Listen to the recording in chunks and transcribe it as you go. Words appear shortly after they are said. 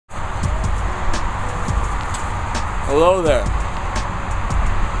Hello there.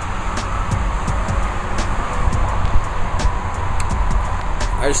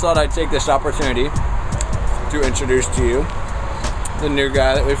 I just thought I'd take this opportunity to introduce to you the new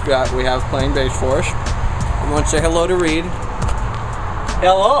guy that we have playing bass for us. I want to say hello to Reed.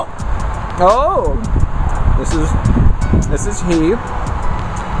 Hello. Oh, this is he.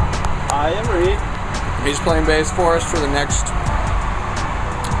 I am Reed. He's playing bass for us for the next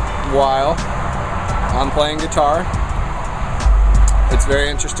while. I'm playing guitar. It's very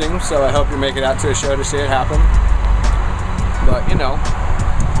interesting, so I hope you make it out to a show to see it happen. But you know,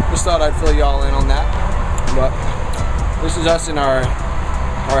 just thought I'd fill you all in on that. But this is us in our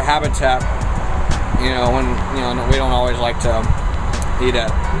habitat. You know, when we don't always like to eat at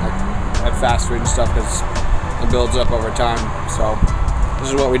fast food and stuff because it builds up over time. So this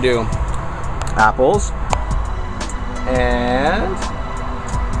is what we do. Apples. And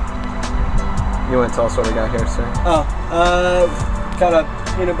you want to tell us what we got here, sir? Oh, got a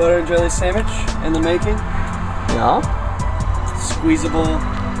peanut butter and jelly sandwich in the making. Yeah. Squeezable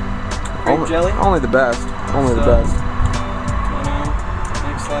grape jelly. Only the best. Only the best. You know,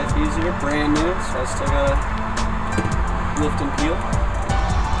 makes life easier. Brand new, so I still gotta lift and peel.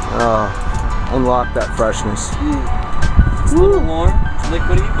 Oh, unlock that freshness. It's a little warm, it's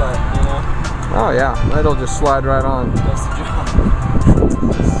liquidy, but you know. Oh yeah, it'll just slide right on. Does the job.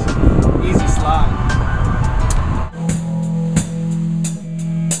 Easy slide.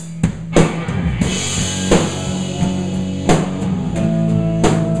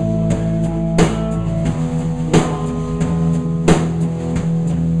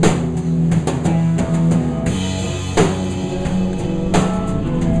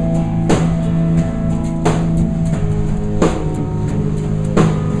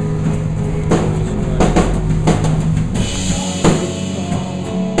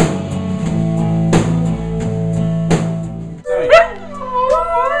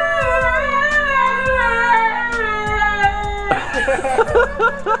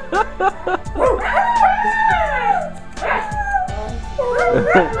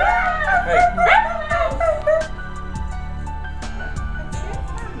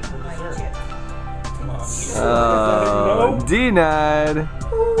 Denied.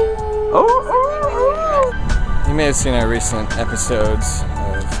 Oh. You may have seen our recent episodes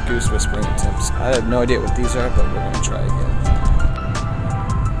of goose whispering attempts. I have no idea what these are, but we're gonna try again.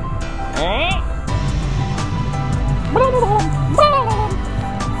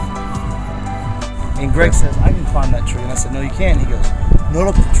 And Greg says, I can climb that tree. And I said, no, you can't. He goes, not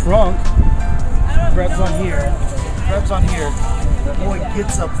up the trunk. Grabs on here. Grabs on here. That boy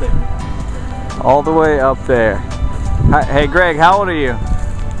gets up there. All the way up there. Hey, Greg, how old are you?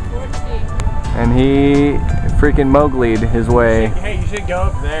 14. And he freaking Mowgli'd his way. Hey, you should go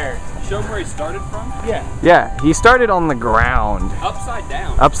up there. Show him where he started from? Yeah. Yeah, he started on the ground. Upside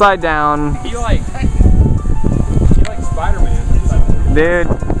down. Upside down. He like Spider-Man. Dude,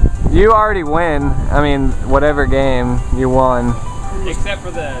 you already win. I mean, whatever game, you won. Except for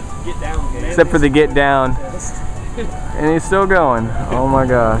the get down game. Except for the get down. And he's still going. Oh my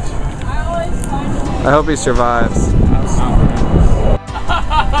gosh. I hope he survives.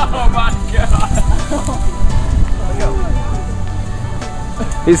 Oh my god.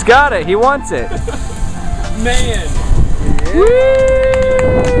 He's got it. He wants it. Man. Woo!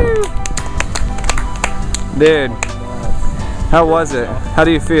 Dude, how was it? How do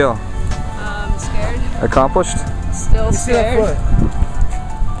you feel? Scared. Accomplished? Still scared.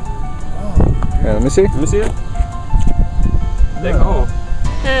 Yeah, let me see. Let me see it. Dang oh.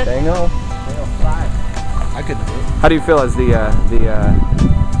 Dang oh. I couldn't do it. How do you feel as the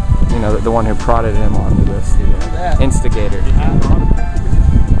one who prodded him onto this, the instigator?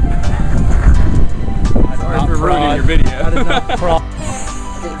 Sorry for ruining your video. I did not prod.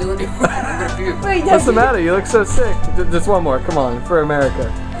 Wait, What's the matter? You look so sick. Just one more. Come on, for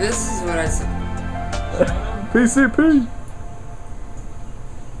America. This is what I said. PCP.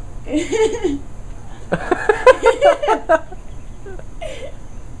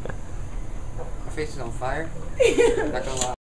 My face is on fire. Not gonna lie.